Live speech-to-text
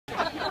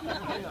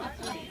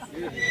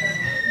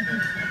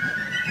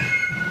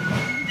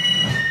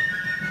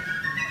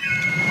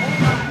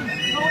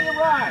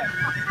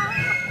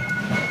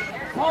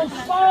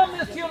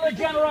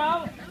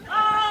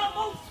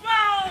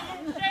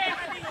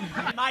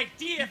My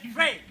dear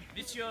friend,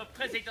 Monsieur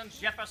President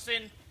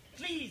Jefferson,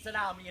 please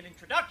allow me an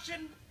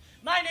introduction.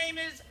 My name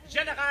is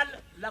General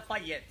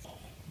Lafayette.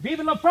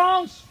 Vive la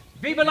France!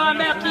 Vive la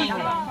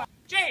Amerique!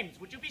 James,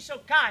 would you be so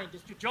kind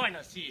as to join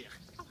us here?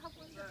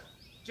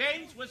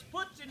 James was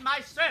put in my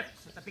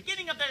service at the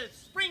beginning of the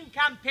spring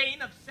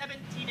campaign of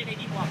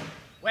 1781.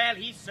 Well,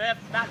 he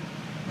served valiantly,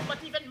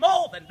 but even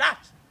more than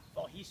that,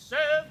 for he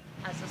served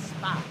as a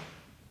spy.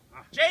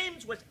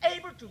 James was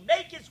able to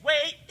make his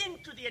way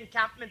into the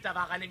encampment of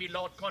our enemy,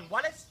 Lord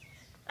Cornwallis,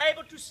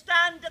 able to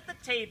stand at the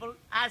table,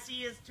 as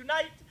he is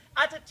tonight,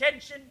 at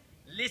attention,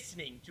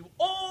 listening to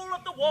all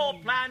of the war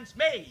plans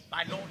made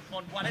by Lord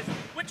Cornwallis,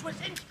 which was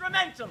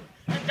instrumental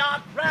in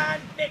our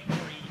grand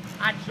victory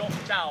at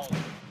Yorktown.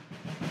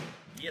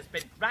 He has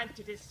been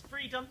granted his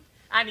freedom,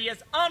 and he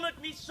has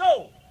honored me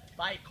so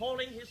by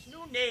calling his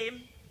new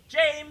name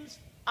James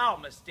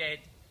Armistead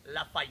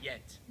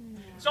Lafayette.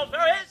 So for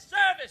his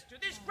service to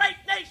this great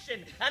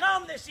nation, and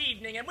on this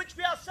evening in which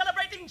we are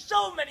celebrating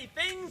so many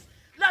things,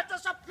 let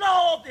us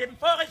applaud him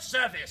for his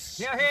service.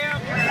 Hear, hear.